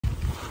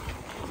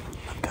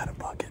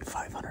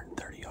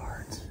30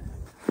 yards.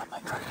 I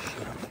might try to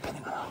shoot him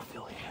depending on how I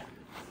feel here.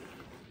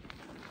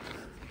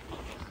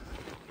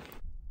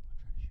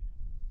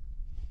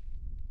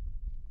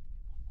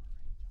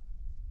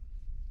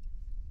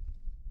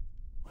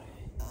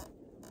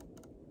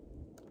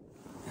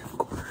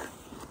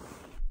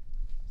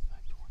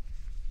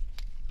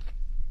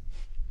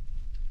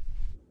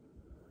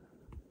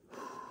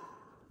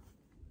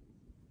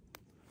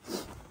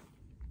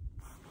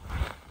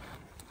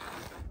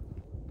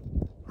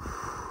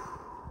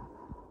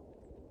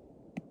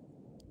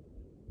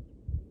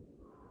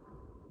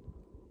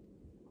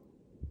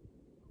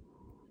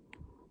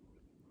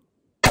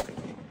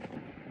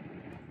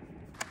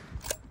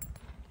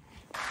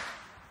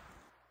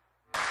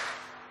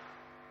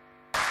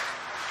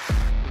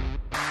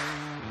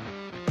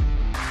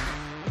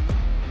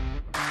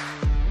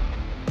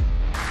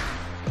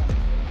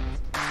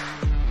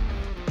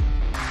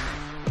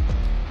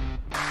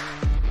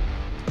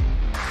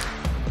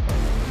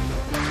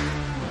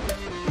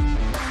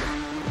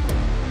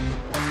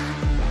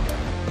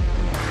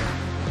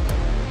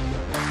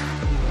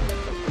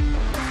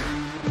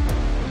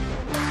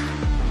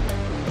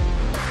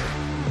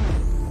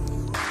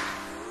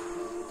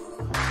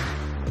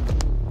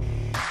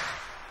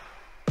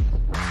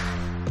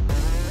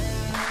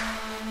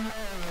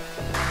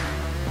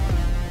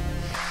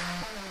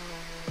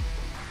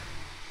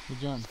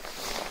 John,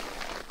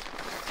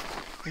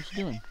 what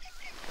you doing?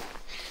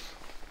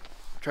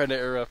 Trying to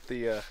air up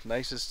the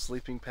nicest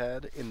sleeping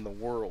pad in the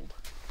world.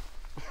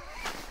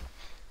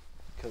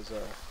 Because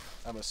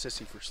I'm a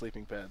sissy for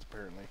sleeping pads,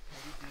 apparently.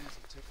 What he did is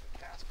he took a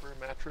Casper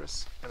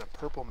mattress and a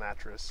purple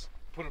mattress,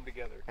 Put them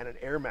together. and an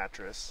air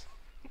mattress,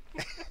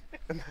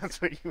 and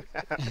that's what you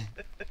have.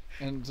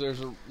 And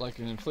there's like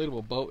an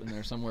inflatable boat in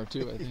there somewhere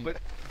too, I think.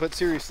 But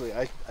seriously,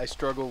 I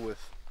struggle with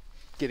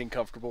getting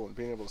comfortable and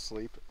being able to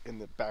sleep in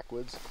the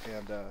backwoods,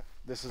 and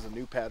this is a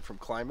new pad from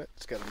Climate.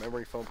 It's got a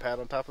memory foam pad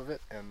on top of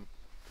it, and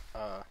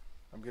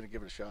I'm gonna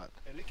give it a shot.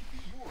 And it can be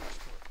yours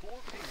for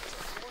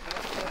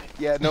 $4.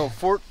 Yeah, no,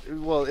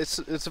 well, it's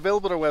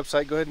available on our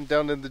website. Go ahead and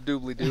download the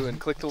doobly-doo and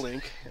click the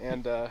link,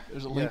 and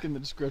There's a link in the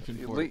description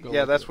for it. Go yeah,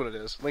 look that's at what it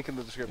is. Link in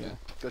the description.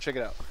 Yeah. Go check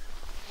it out.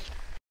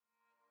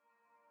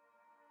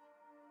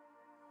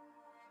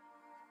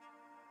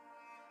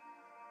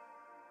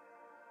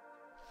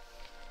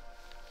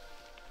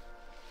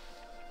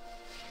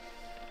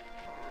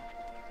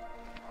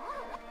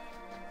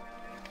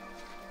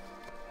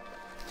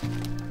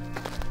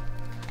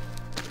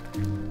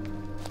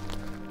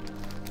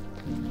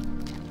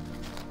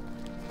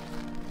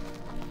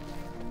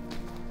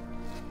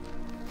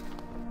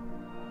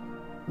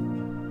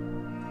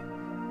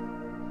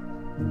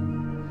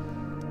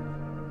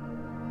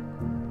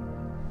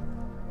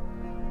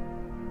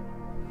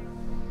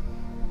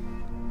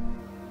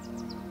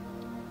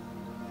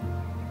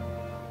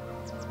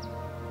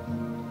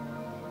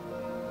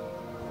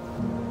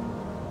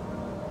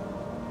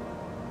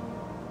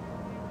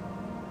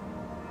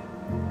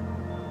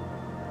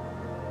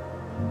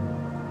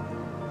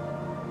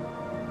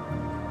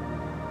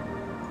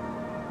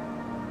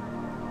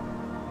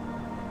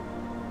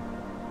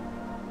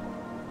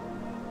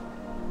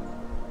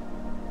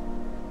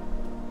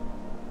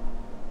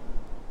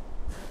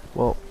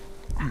 Well,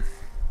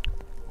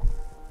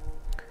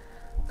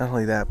 not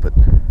only that, but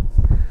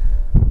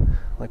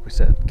like we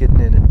said, getting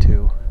in at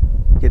 2,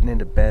 getting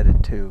into bed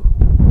at 2,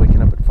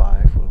 waking up at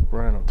 5, we're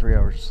running on 3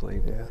 hours of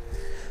sleep. Yeah.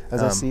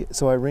 As I see,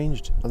 so I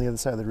ranged on the other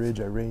side of the ridge.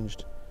 I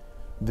ranged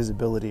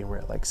visibility, and we're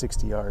at like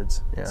 60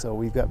 yards. Yeah. So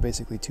we've got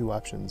basically 2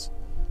 options: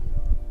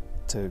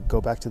 to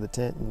go back to the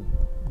tent and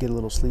get a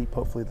little sleep.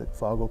 Hopefully, the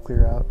fog will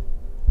clear out,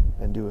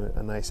 and do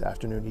a nice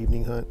afternoon,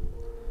 evening hunt.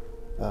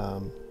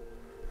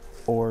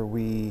 Or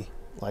we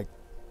like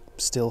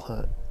still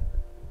hunt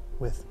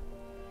with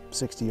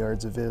 60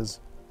 yards of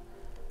viz.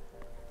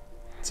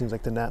 It seems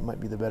like the nap might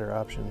be the better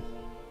option.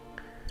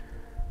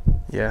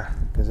 Yeah.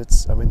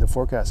 Because I mean, the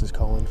forecast is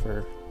calling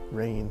for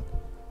rain.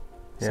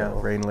 Yeah, So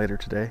rain later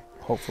today.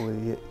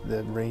 hopefully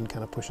the rain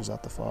kind of pushes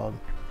out the fog.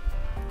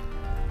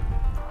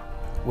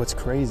 What's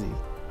crazy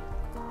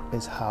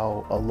is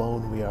how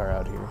alone we are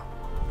out here.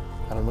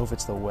 I don't know if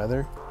it's the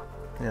weather,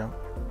 Yeah.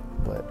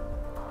 but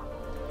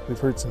we've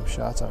heard some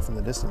shots off in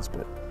the distance,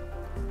 but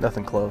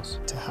Nothing close.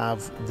 to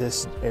have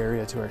this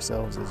area to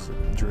ourselves is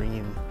a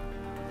dream.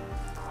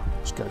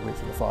 Just gotta wait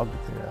for the fog to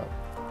clear out.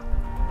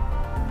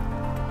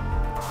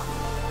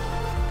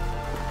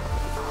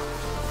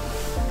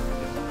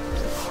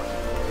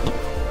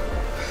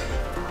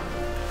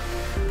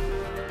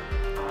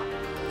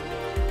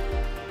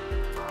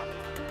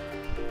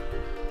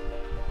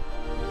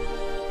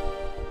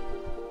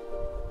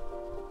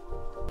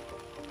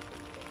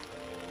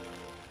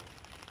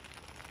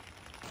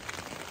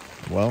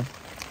 Well,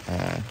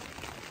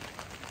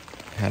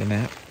 had a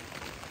nap.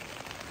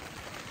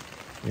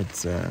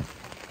 It's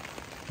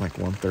like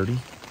 1:30,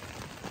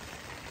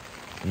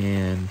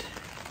 and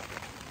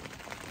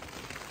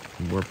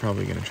we're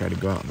probably going to try to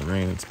go out in the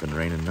rain. It's been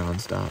raining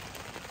nonstop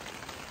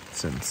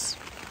since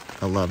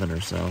 11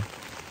 or so,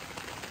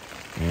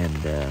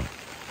 and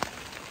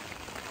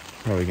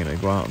Probably gonna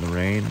go out in the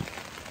rain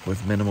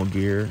with minimal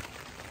gear,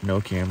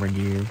 no camera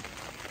gear,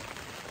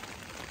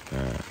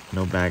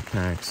 no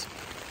backpacks,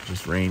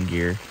 just rain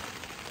gear,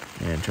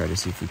 and try to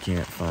see if we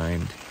can't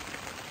find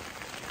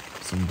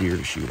some deer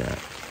to shoot at.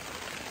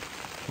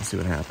 We'll see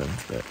what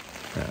happens, but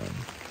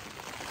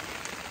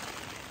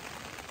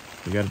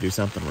we got to do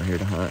something. We're here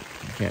to hunt.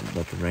 We can't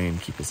let the rain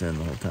keep us in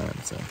the whole time,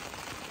 so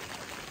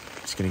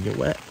just gonna get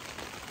wet.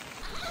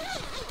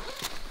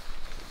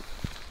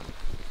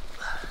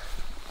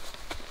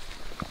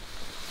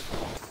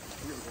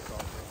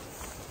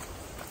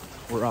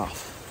 We're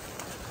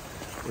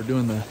off. We're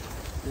doing the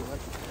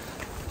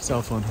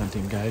cell phone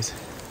hunting, guys.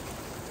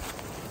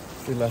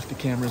 We left the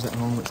cameras at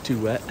home. It's too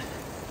wet.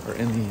 We're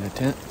in the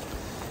tent,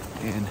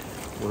 and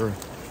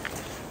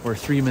we're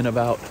 3 men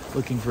about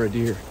looking for a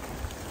deer.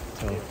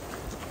 So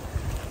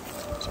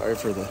sorry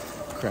for the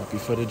crappy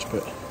footage,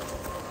 but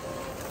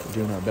we're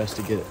doing our best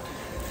to get it.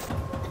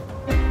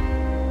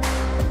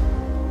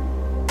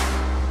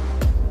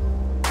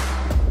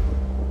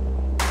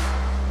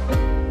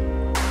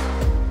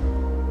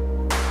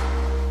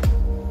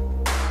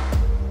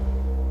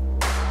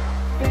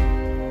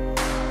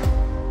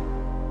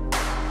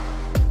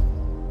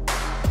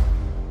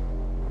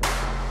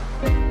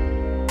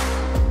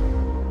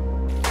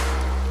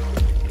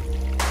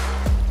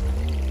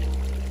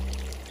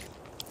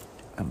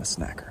 I'm a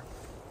snacker.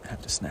 I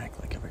have to snack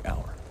like every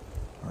hour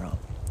or I'll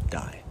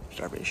die of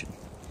starvation.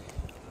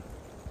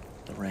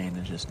 The rain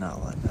is just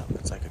not letting up.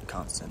 It's like a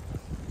constant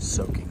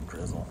soaking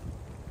drizzle.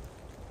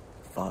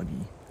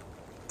 Foggy.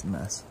 It's a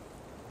mess.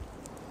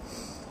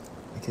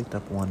 I kicked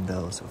up one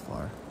doe so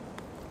far.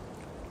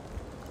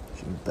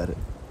 She would bet it.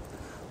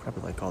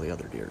 Probably like all the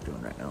other deer are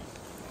doing right now.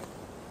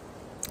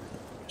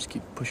 Just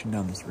keep pushing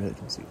down this ridge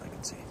and see what I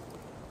can see.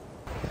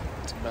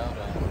 It's about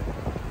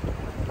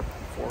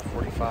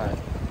 4:45,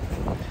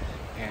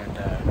 and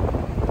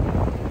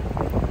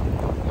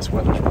this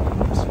weather's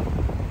relentless.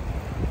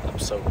 I'm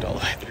soaked all the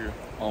way through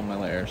all my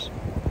layers.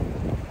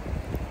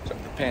 So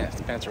the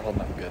pants are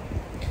holding up good.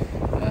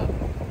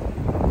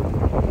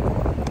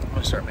 I'm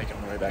gonna start making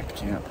my way back to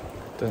camp.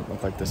 Doesn't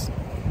look like this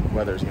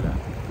weather's gonna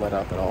let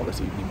up at all this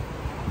evening.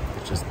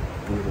 It's just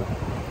brutal.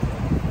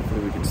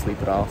 Hopefully we can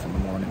sleep it off in the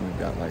morning. We've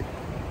got like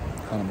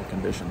huntable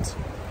conditions. So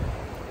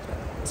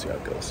let's see how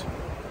it goes.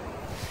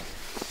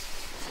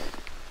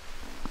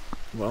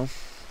 Well,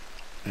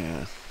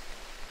 yeah.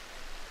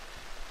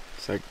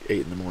 It's like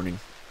 8 in the morning.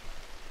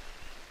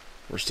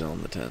 We're still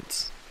in the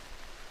tents.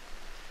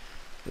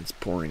 It's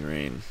pouring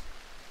rain.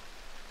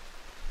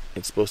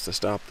 It's supposed to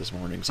stop this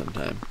morning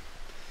sometime.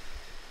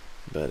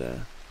 But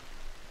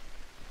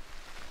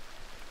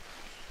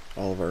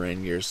all of our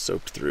rain gear's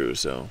soaked through,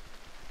 so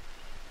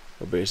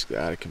we're basically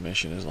out of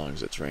commission as long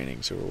as it's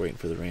raining, so we're waiting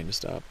for the rain to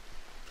stop.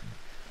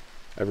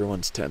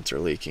 Everyone's tents are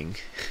leaking.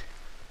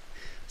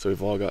 So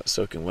we've all got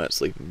soaking wet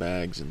sleeping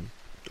bags, and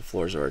the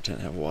floors of our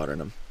tent have water in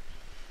them.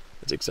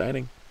 It's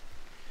exciting.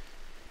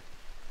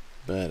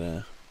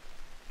 But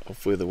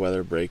hopefully the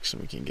weather breaks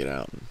and we can get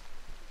out and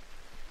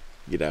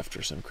get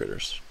after some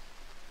critters.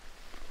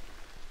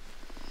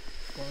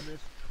 Funnest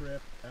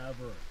trip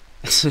ever.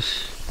 Okay,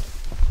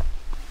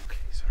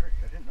 sorry,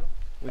 I didn't know.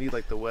 We need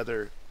like the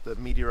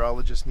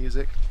meteorologist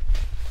music.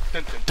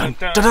 Dun, dun,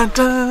 dun, dun, dun,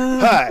 dun.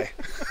 Hi!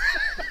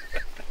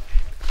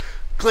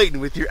 Clayton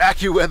with your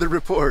AccuWeather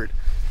report.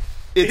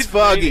 It's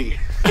foggy.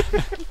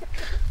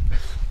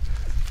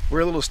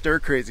 We're a little stir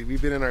crazy.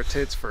 We've been in our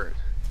tents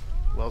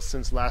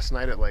since last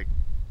night at like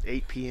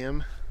 8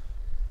 p.m.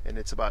 and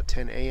it's about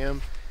 10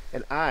 a.m.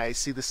 and I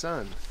see the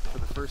sun for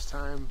the first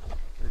time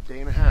in a day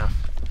and a half.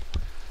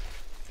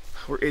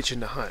 We're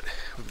itching to hunt.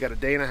 We've got a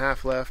day and a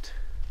half left.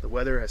 The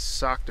weather has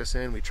socked us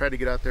in. We tried to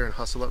get out there and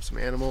hustle up some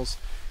animals.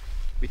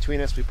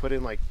 Between us, we put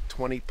in like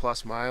 20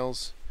 plus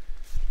miles.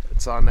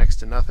 It saw next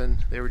to nothing.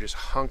 They were just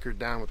hunkered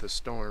down with the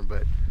storm,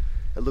 but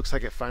it looks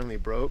like it finally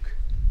broke.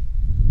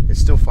 It's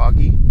still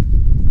foggy,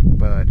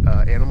 but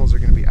animals are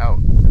going to be out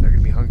and they're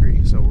going to be hungry.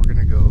 So we're going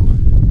to go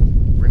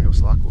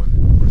slaughter one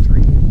or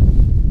 3.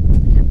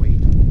 Can't wait.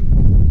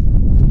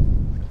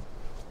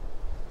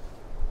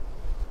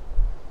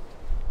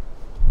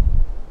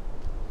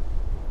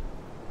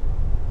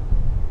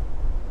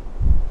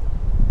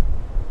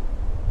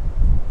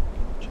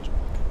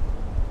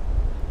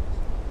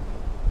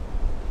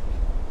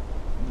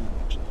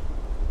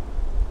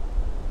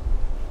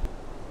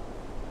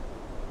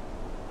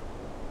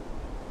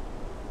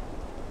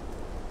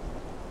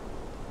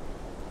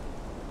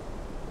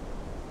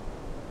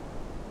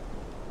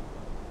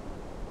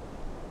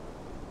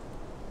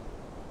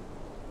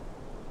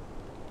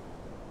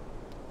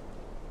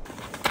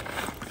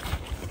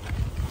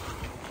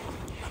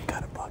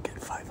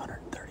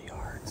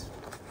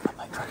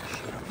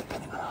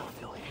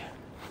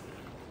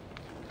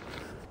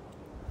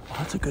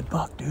 That's a good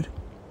buck, dude.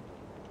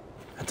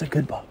 That's a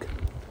good buck.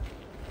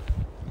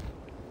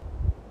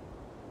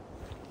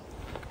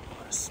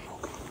 What a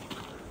smoke.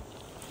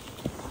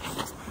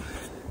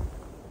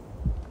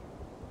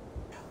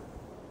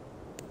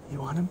 You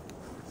want him?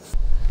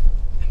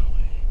 In a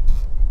way.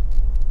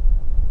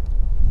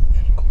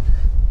 In a corner.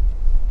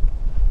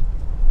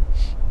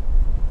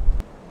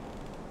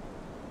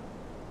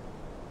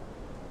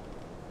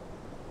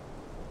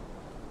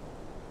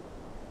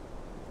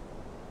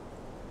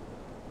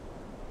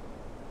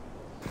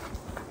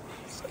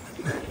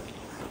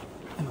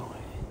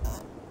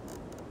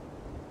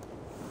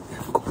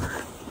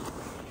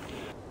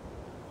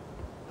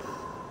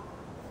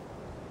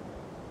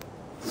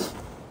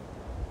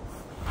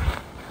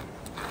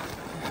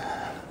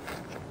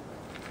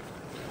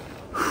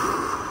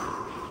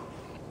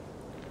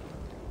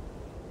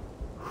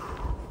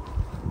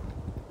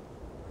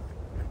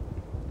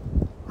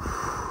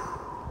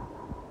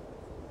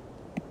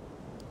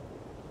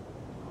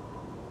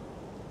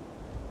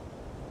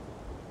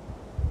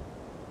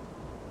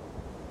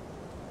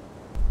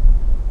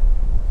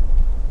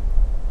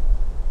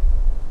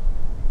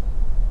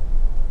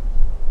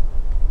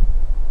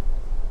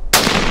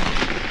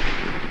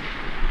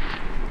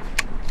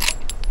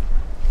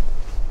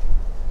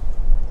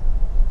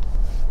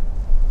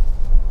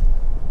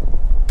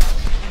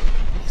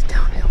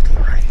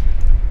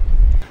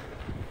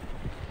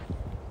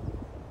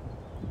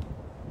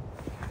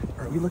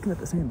 looking at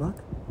the same buck?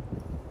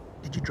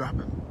 Did you drop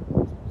him?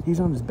 He's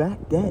on his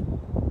back, dead.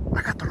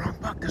 I got the wrong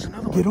buck. There's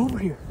another one. Get over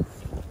here.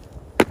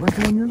 Right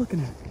the one you're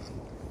looking at.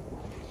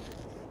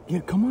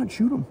 Yeah, come on,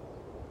 shoot him.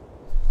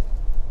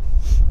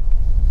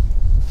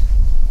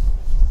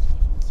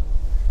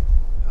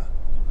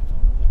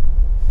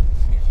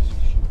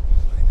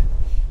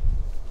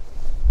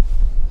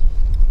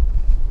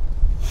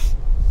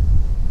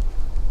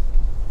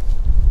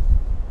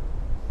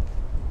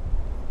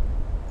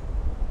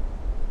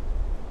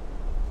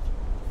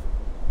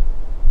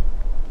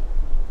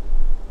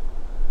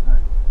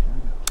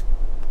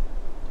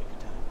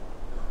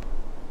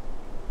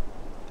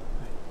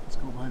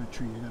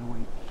 Tree, I gotta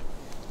wait.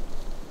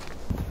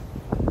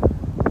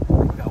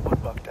 We got one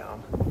buck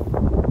down,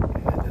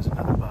 and there's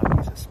another buck.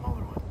 He's a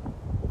smaller one,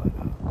 but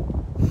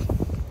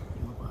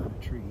he went behind a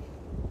tree,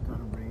 got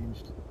him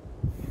ranged,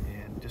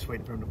 and just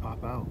waiting for him to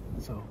pop out.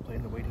 So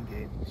playing the waiting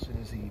game. As soon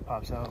as he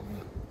pops out, I'm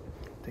gonna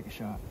take a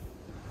shot.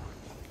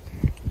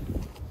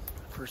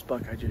 First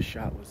buck I just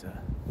shot was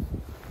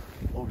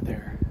over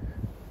there.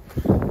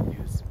 He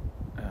was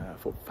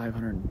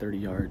 530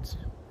 yards.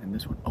 And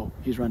this one, oh,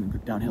 he's running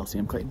downhill. See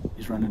him, Clayton?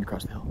 He's running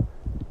across the hill.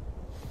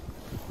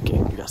 Okay,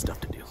 we got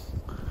stuff to do.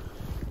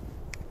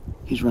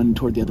 He's running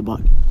toward the other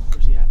buck.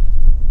 Where's he at?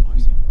 Oh, I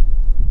see him.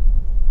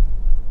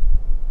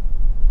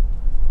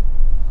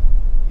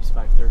 He's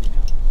 530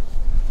 now.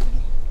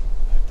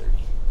 530.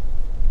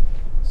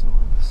 So I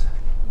just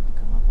need to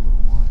come up a little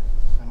more.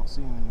 I don't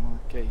see him anymore.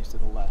 Okay, he's to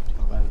the left. He's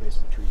by the base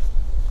of the tree.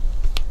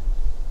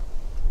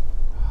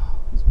 Oh,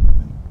 he's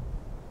moving.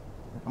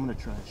 I'm gonna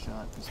try a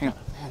shot. Hang on.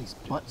 Man, his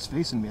butt's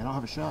facing me. I don't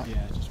have a shot.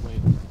 Yeah, just wait.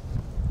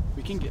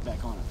 We can get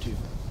back on him too.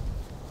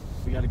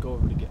 We gotta go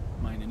over to get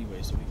mine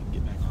anyway, so we can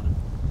get back on him.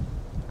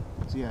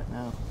 Where's he at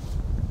now?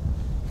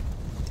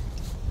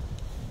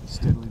 He's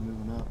steadily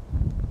moving up.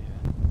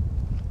 Yeah.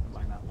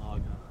 Behind that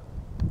log, huh?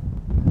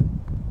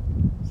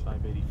 It's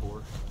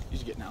 584.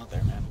 He's getting out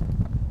there, man.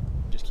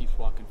 Just keeps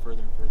walking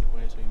further and further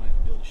away, so you might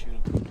not be able to shoot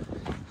him.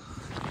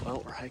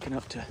 Well, we're hiking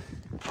up to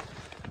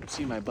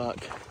see my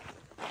buck.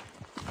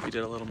 We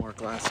did a little more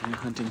glassing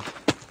hunting in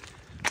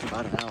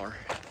about an hour.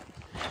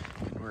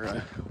 And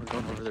we're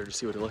going over there to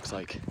see what it looks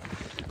like.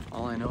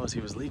 All I know is he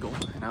was legal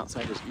and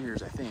outside his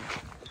ears, I think.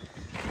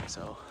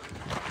 So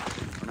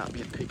we're not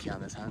being picky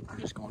on this hunt. We're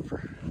just going for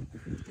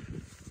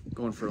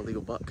a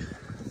legal buck.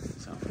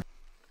 So.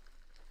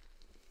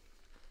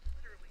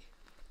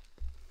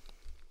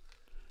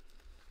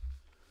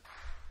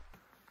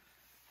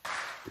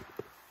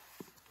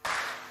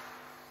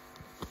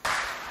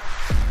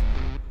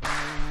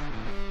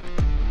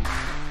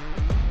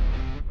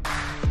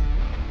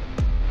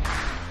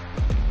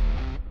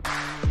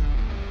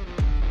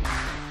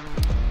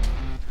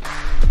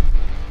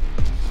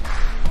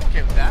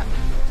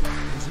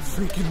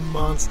 Freaking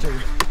monster.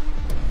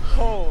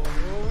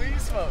 Holy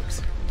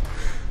smokes.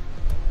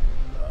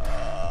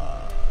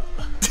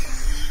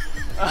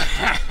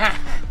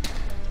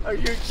 Are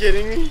you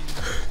kidding me?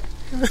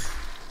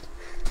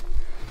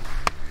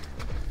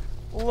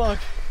 Look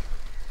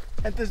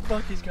at this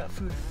buck. He's got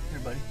food. Here,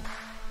 buddy.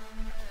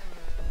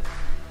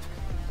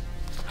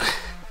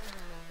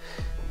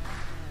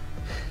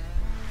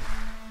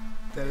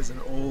 That is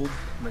an old,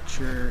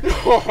 mature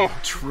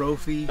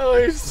trophy. Oh,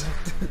 he's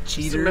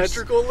cheaters.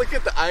 symmetrical. Look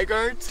at the eye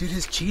guards. Dude,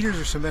 his cheaters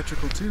are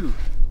symmetrical too.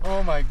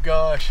 Oh my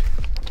gosh.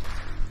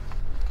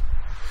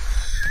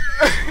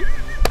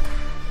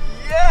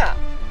 Yeah.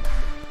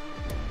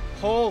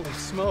 Holy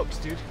smokes,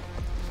 dude.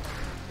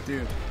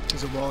 Dude,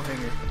 he's a wall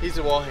hanger. He's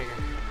a wall hanger.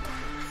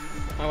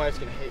 My wife's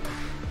gonna hate me.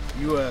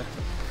 You,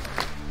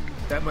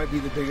 that might be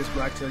the biggest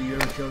blacktail you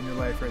ever killed in your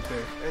life right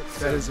there.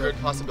 That is a good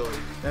possibility.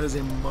 That is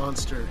a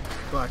monster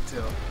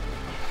blacktail.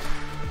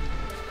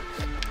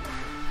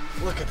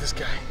 Look at this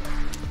guy.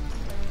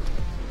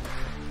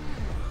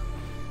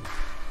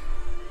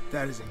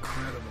 That is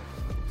incredible.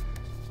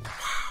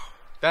 Wow.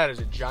 That is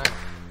a giant.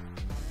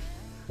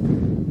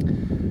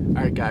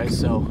 Alright guys,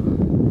 so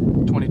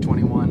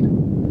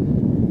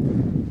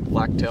 2021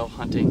 blacktail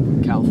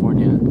hunting,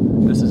 California.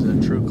 This is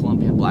a true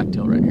Colombian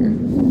blacktail right here.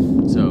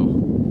 So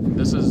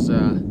this is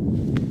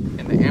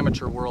in the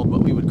amateur world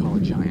what we would call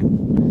a giant.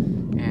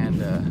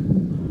 And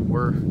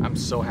I'm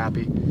so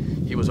happy.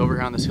 He was over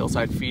here on this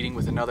hillside feeding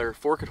with another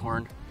forked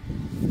horn,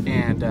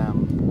 and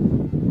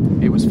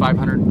it was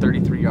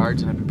 533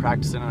 yards, and I've been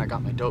practicing, and I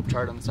got my dope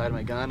chart on the side of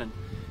my gun, and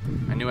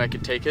I knew I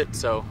could take it,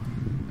 so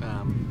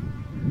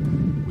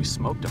we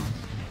smoked him.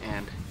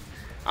 And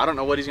I don't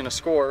know what he's gonna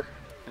score.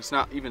 It's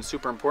not even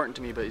super important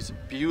to me, but he's a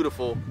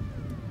beautiful,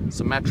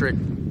 symmetric,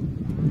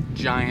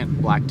 giant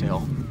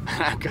blacktail.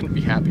 I couldn't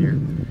be happier.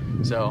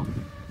 So,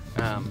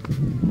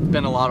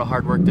 been a lot of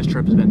hard work. This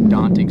trip has been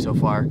daunting so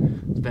far.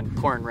 It's been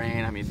pouring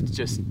rain. I mean,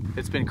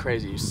 it's been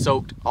crazy.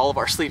 Soaked. All of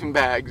our sleeping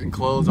bags and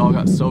clothes all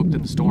got soaked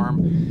in the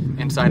storm.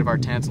 Inside of our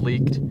tents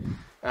leaked.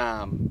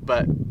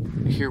 But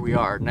here we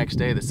are. Next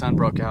day, the sun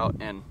broke out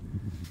and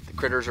the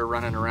critters are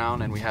running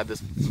around, and we had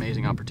this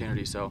amazing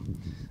opportunity. So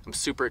I'm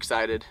super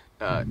excited.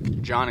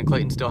 John and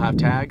Clayton still have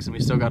tags, and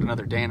we still got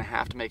another day and a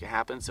half to make it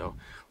happen. So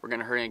we're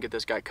gonna hurry and get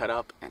this guy cut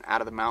up and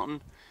out of the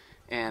mountain,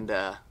 and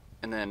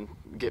then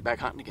get back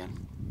hunting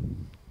again.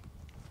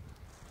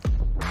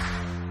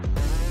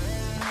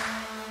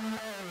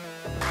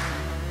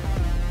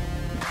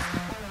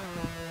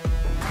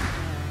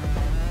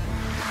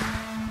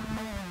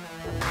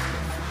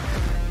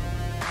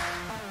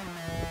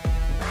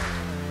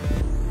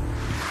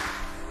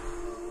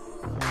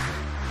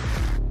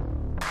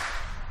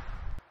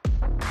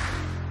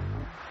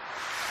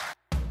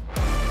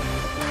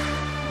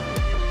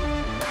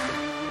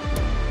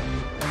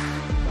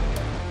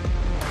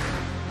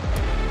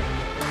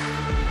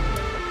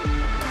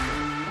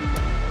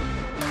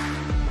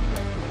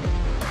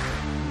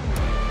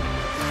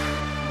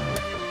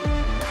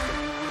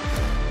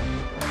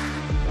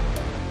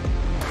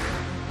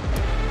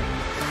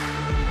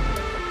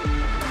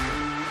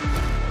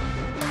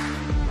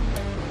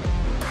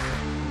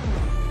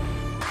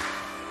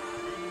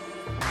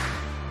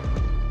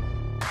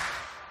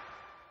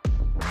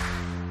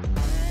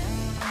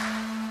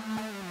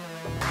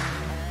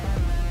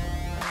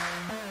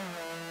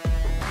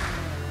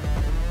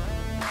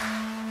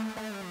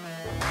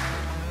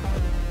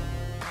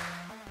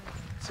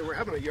 So we're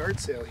having a yard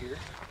sale here.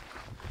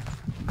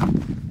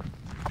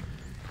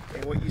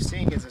 And what you're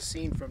seeing is a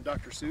scene from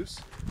Dr. Seuss.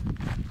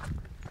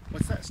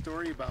 What's that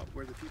story about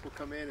where the people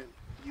come in and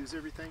use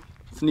everything?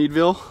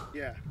 Sneedville?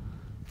 Yeah.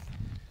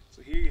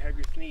 So here you have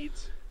your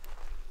Thneeds.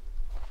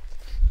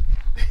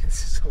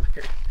 This is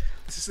hilarious.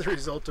 This is the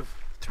result of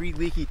 3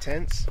 leaky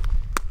tents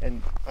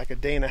and like a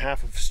day and a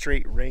half of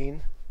straight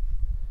rain.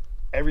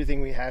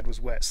 Everything we had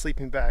was wet.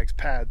 Sleeping bags,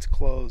 pads,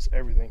 clothes,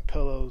 everything.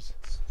 Pillows,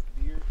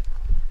 beer.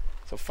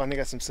 So finally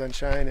got some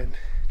sunshine and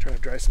trying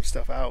to dry some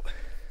stuff out.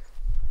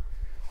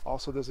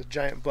 Also, there's a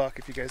giant buck,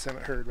 if you guys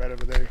haven't heard, right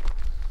over there.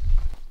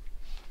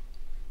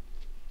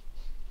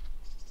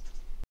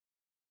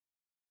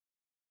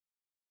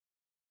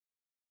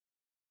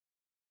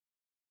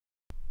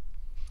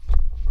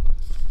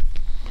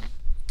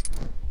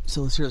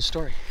 So let's hear the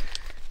story.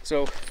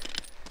 So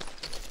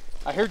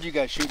I heard you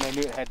guys shooting. I knew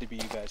it had to be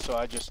you guys. So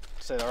I just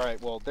said, all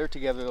right, well, they're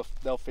together.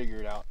 They'll figure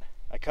it out.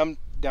 I come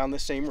down the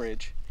same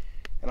ridge,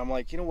 and I'm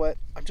like, you know what?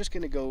 I'm just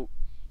going to go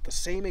the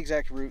same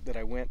exact route that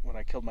I went when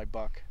I killed my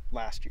buck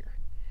last year.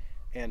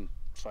 And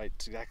so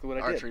it's exactly what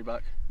I did. Archery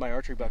buck. My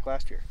archery buck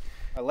last year.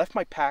 I left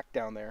my pack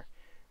down there.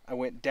 I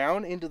went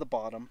down into the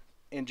bottom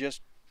and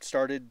just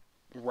started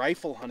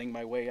rifle hunting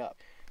my way up,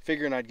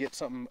 figuring I'd get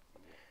something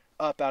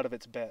up out of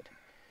its bed.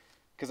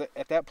 Because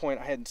at that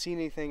point I hadn't seen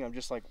anything. I'm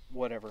just like,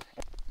 whatever.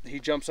 He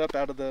jumps up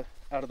out of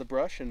the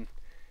brush, and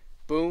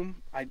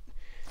boom!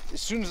 As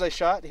soon as I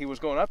shot, he was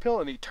going uphill,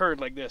 and he turned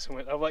like this and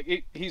went. I'm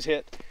like, he's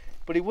hit,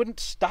 but he wouldn't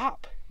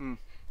stop.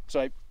 So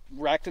I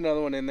racked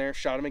another one in there,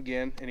 shot him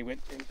again, and he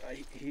went. And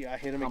I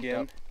hit him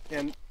again,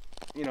 and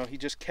you know, he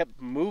just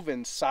kept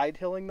moving, side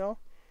hilling though.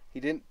 He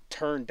didn't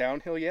turn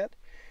downhill yet.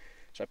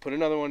 So I put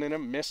another one in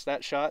him, missed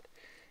that shot,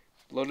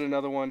 loaded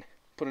another one,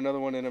 put another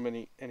one in him, and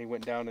he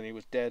went down, and he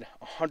was dead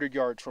 100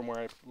 yards from where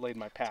I laid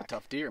my pack. It's a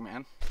tough deer,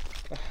 man.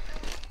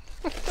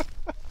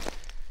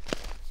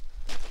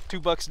 2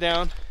 bucks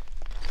down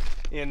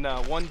in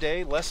one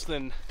day, less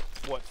than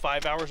what,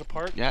 5 hours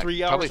apart? Yeah,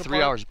 3 hours probably apart?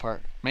 3 hours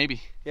apart,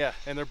 maybe. Yeah,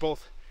 and they're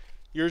both.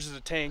 Yours is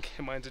a tank,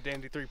 and mine's a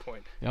dandy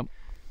 3-point. Yep.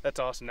 That's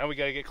awesome. Now we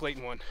gotta get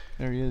Clayton one.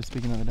 There he is,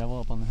 speaking of the devil,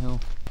 up on the hill.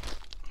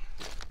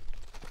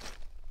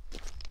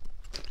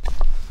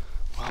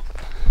 Well,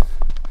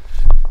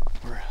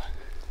 we're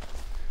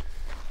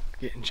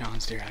getting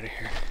John's deer out of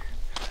here.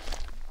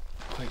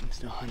 Clayton's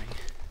still hunting,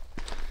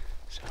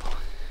 so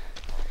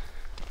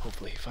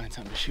hopefully he finds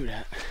something to shoot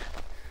at.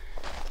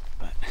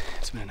 But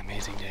it's been an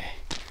amazing day.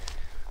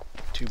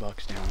 2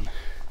 bucks down,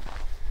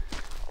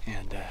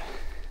 and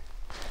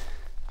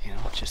you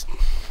know, just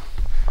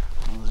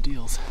one of those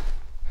deals.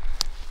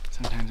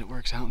 Sometimes it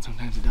works out and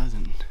sometimes it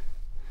doesn't.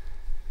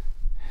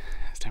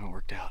 This time it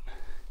worked out.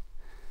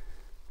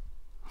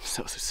 I'm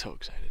so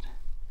excited.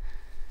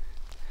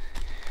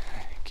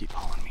 I keep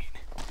hauling meat.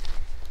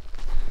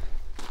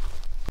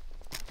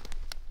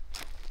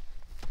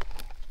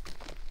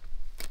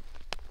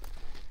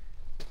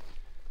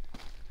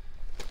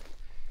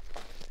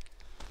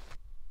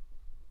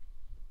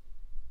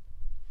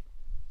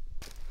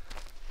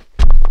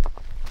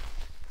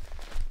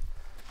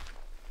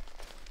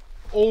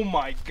 Oh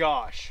my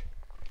gosh.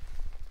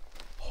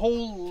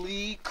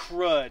 Holy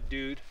crud,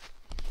 dude.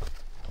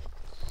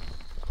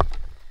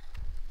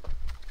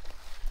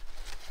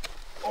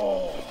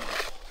 Oh.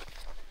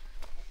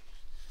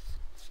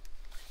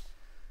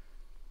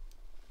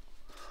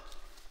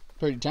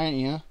 Pretty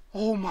tiny, huh?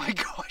 Oh my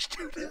gosh,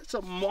 dude, that's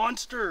a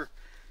monster.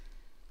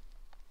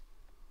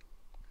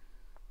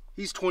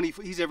 He's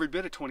every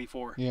bit of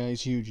 24. Yeah,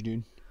 he's huge,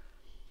 dude.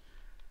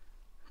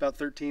 About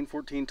 13,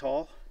 14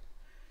 tall.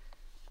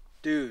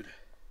 Dude.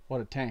 What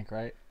a tank,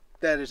 right?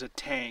 That is a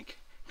tank.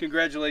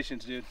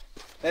 Congratulations, dude.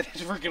 That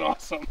is freaking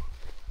awesome.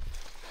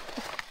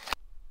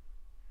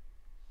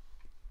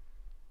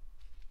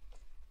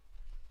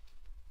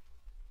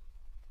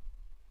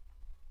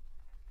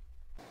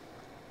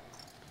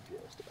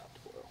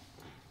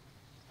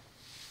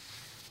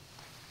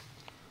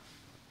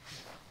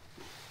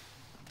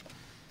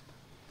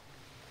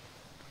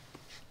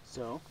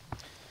 So,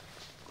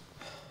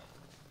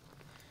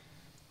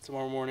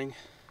 tomorrow morning,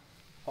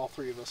 all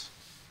three of us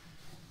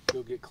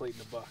go get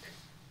Clayton a buck.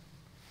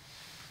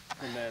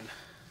 And then,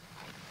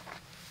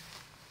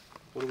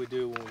 what do we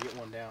do when we get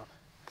one down?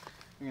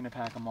 We're gonna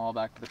pack them all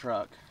back to the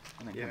truck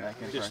and then come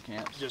back into our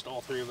camp. Just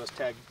all three of us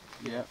tag.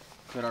 Yep.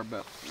 Put our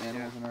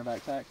animals in our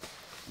backpack.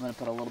 I'm gonna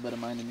put a little bit of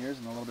mine in yours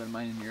and a little bit of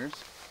mine in yours,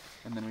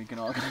 and then we can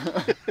all. From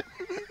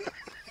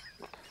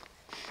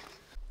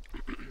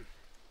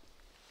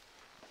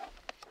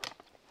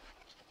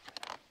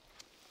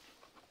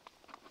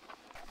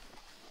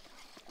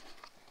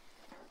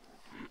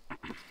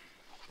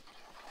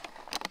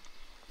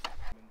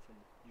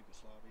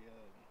Yugoslavia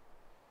and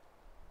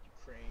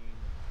Ukraine.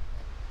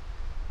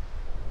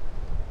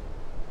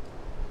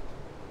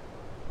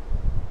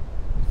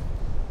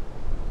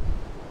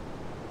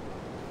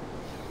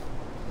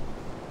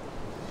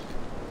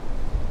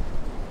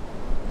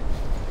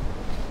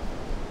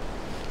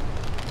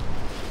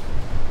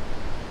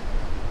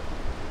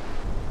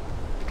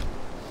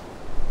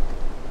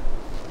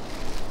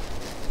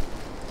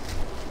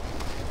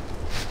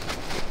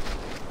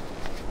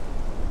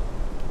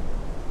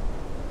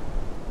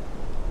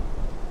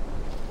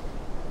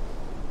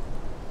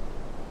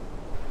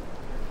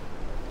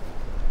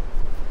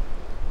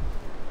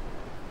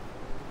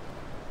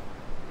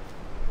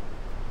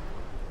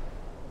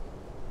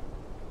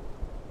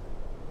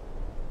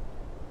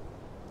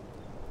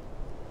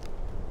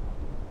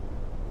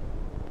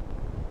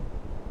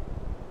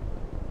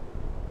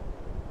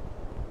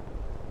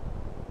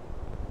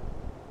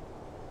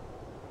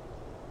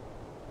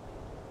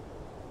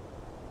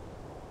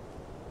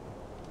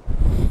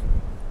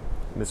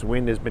 This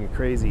wind has been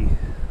crazy,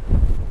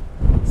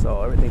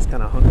 so everything's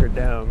kind of hunkered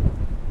down.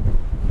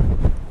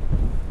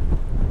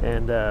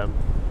 And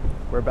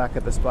we're back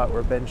at the spot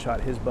where Ben shot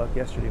his buck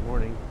yesterday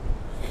morning.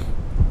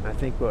 I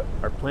think what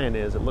our plan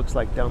is, it looks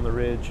like down the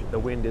ridge the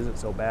wind isn't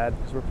so bad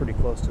because we're pretty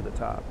close to the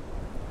top.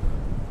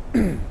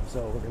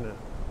 So we're gonna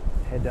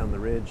head down the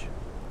ridge,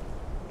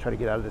 try to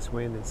get out of this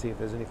wind and see if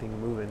there's anything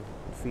moving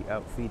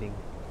out feeding,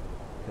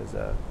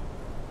 because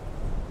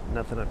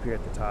nothing up here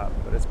at the top,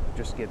 but it's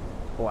just getting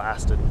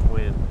blasted with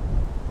wind.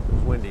 It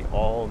was windy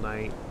all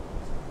night.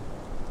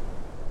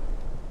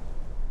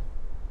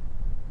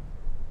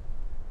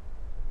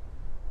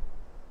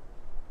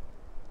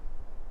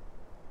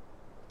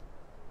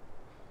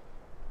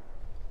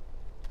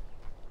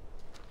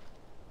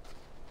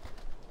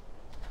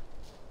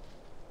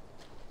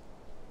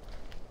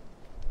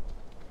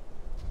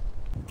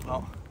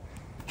 Well,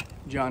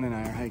 John and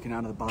I are hiking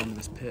out of the bottom of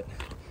this pit.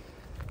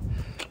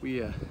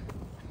 We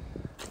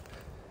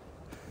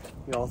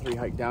all three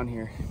hiked down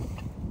here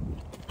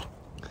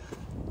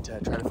to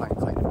try to find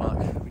Clayton a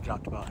buck. We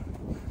dropped about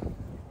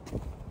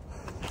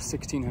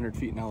 1,600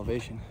 feet in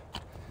elevation,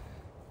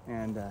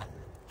 and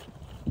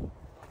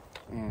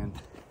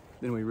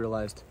then we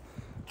realized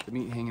the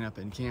meat hanging up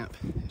in camp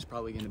is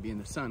probably going to be in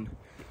the sun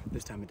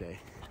this time of day.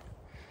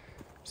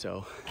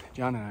 So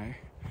John and I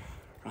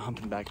are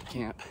humping back to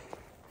camp,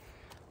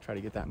 try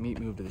to get that meat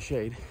moved to the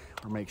shade,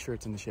 or make sure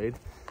it's in the shade.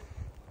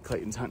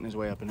 Clayton's hunting his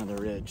way up another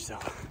ridge, so.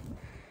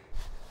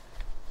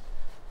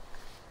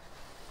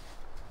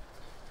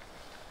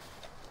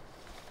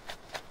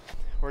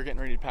 We're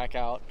getting ready to pack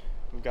out.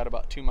 We've got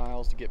about 2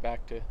 miles to get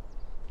back to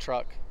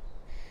truck,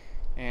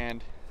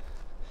 and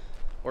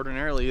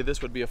ordinarily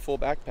this would be a full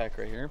backpack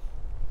right here,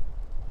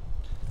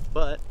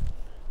 but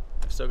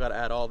I've still got to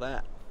add all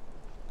that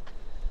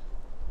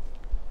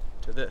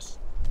to this.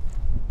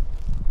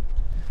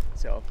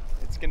 So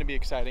it's going to be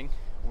exciting.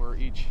 We're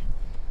each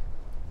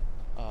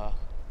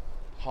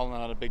hauling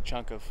out a big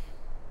chunk of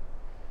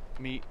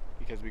meat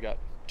because we got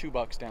 2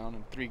 bucks down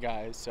and 3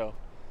 guys, so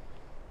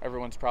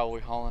everyone's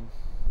probably hauling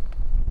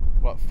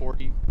what,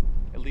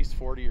 at least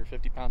 40 or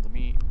 50 pounds of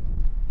meat.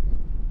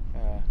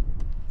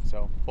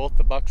 So both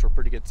the bucks were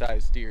pretty good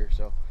sized deer,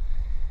 so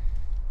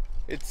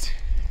it's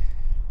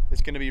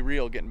gonna be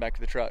real getting back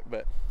to the truck,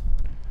 but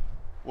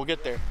we'll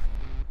get there.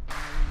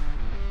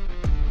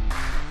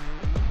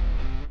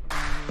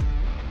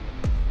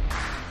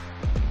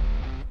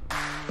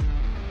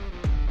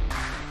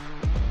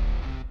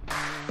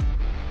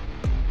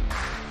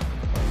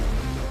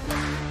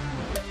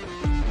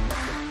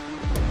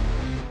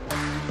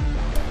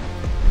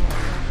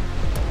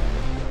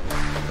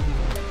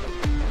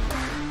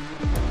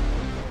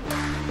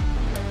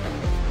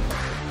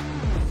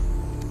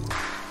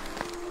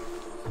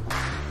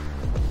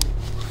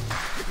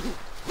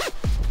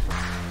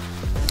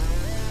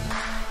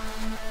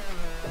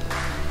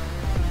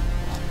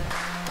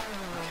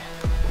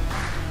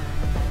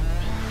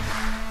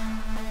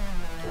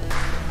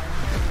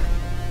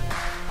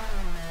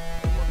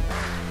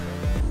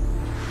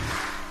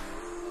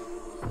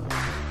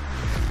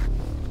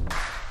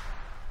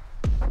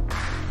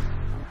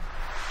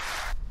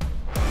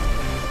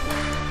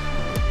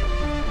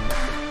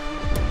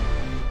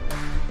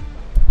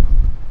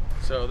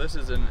 So this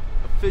is an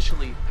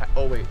officially,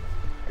 oh wait,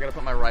 I gotta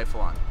put my rifle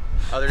on.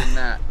 Other than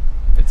that,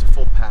 it's a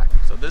full pack.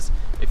 So this,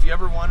 if you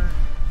ever wonder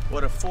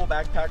what a full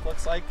backpack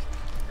looks like,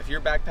 if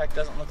your backpack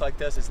doesn't look like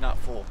this, it's not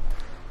full.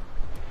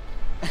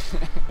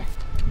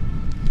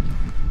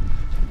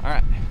 All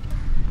right,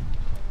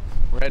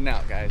 we're heading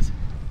out, guys.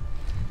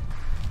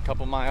 A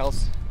couple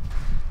miles,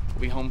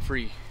 we'll be home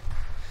free.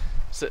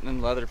 Sitting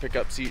in leather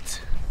pickup seats,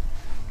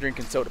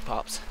 drinking soda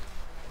pops.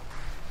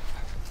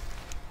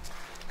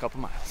 A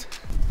couple miles.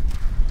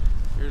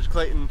 Here's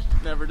Clayton,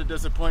 never to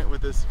disappoint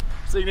with his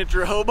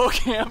signature hobo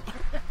camp.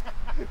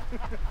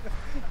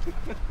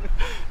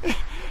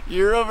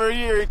 Year over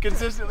year, he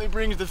consistently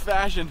brings the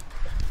fashion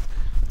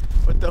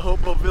with the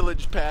Hobo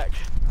Village pack.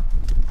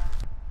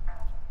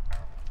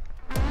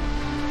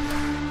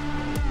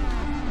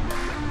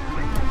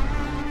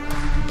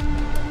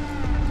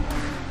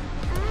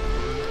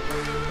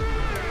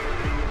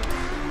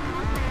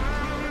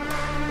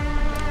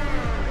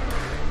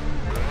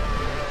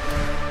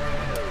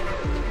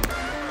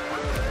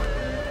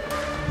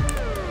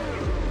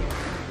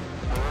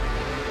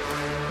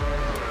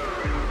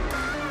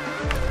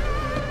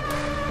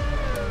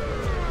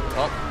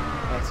 Well,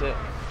 that's it.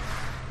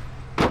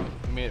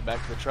 We made it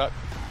back to the truck.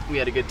 We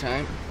had a good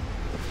time.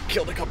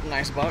 Killed a couple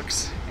nice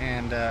bucks,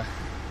 and now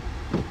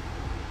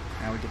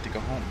we get to go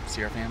home,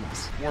 see our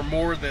families. We're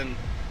more than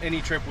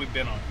any trip we've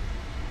been on.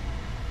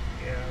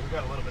 Yeah, we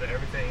got a little bit of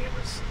everything. It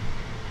was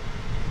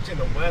in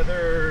the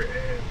weather,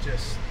 and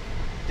just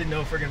didn't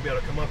know if we are gonna be able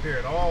to come up here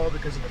at all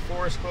because of the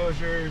forest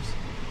closures,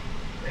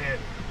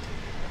 and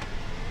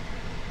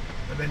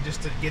then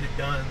just to get it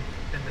done,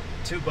 and the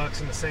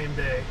 $2 in the same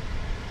day.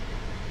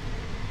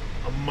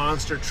 A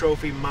monster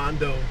trophy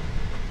Mondo,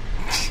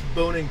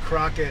 Boone and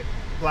Crockett,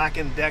 Black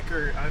 &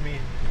 Decker. I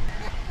mean,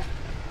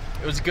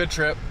 it was a good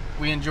trip.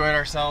 We enjoyed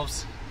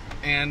ourselves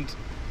and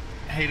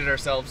hated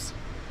ourselves.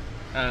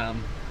 A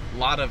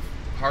lot of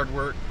hard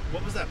work.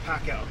 what was that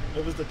pack out?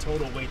 What was the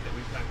total weight that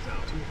we packed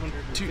out?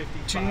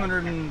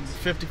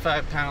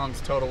 255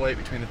 pounds total weight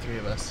between the three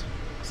of us.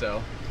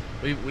 So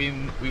we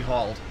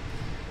hauled.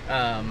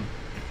 Yeah,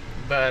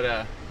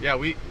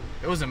 it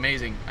was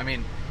amazing. I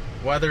mean,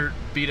 weather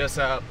beat us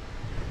up,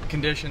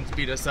 conditions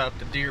beat us up,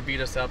 the deer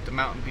beat us up, the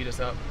mountain beat us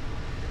up.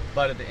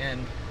 But at the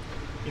end,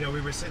 you know,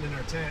 we were sitting in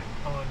our tent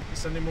on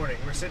Sunday morning.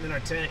 We were sitting in our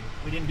tent.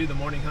 We didn't do the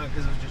morning hunt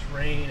because it was just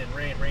rain and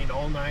rain. It rained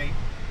all night,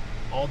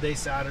 all day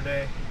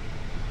Saturday.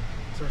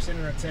 So we're sitting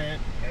in our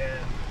tent and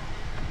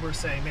we're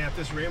saying, man, if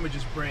this rain would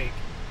just break,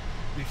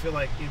 we feel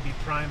like it'd be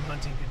prime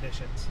hunting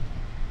conditions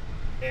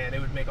and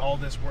it would make all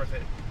this worth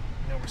it.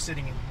 You know, we're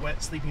sitting in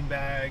wet sleeping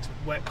bags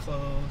with wet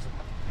clothes, and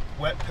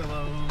wet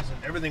pillows,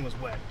 and everything was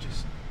wet.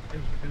 Just,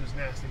 it was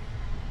nasty.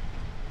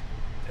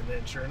 And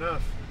then sure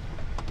enough,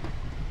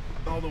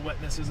 all the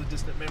wetness is a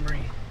distant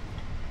memory.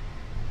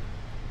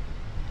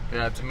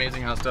 yeah, it's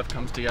amazing how stuff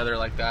comes together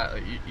like that.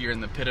 You're in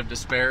the pit of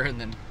despair,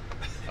 and then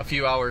a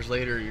few hours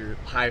later, you're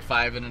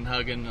high-fiving and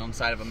hugging on the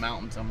side of a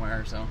mountain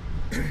somewhere. So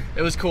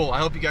it was cool. I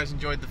hope you guys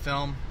enjoyed the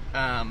film.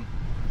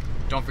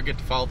 Don't forget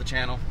to follow the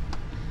channel.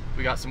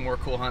 We got some more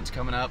cool hunts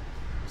coming up,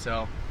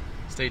 so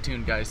stay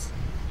tuned, guys.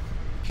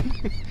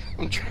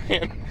 I'm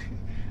trying.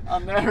 I'll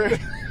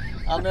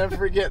never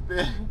forget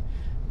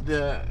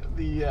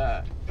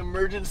the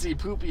emergency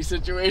poopy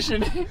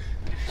situation.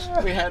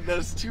 We had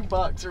those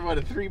 $2 or what,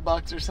 a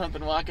 $3 or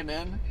something walking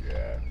in.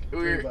 Yeah. We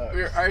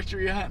were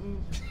archery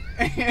hunting,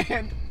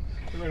 and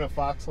we were in a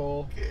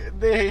foxhole.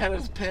 They had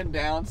us pinned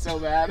down so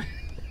bad.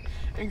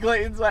 And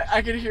Clayton's like,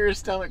 I could hear his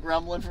stomach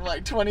rumbling from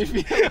like 20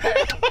 feet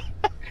away.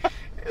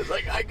 It's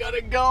like, I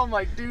gotta go. I'm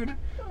like, dude,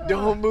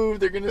 don't move.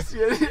 They're gonna see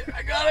it.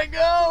 I gotta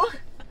go.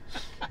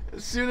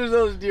 As soon as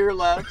those deer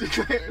left,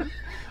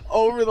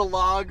 over the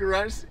log,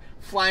 runs,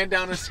 flying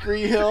down a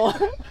scree hill.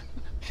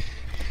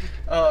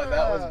 Oh,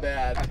 that was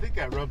bad. I think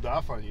I rubbed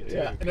off on you too.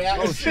 Yeah.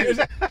 As soon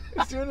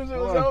as it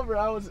was over,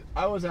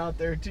 I was out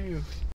there too.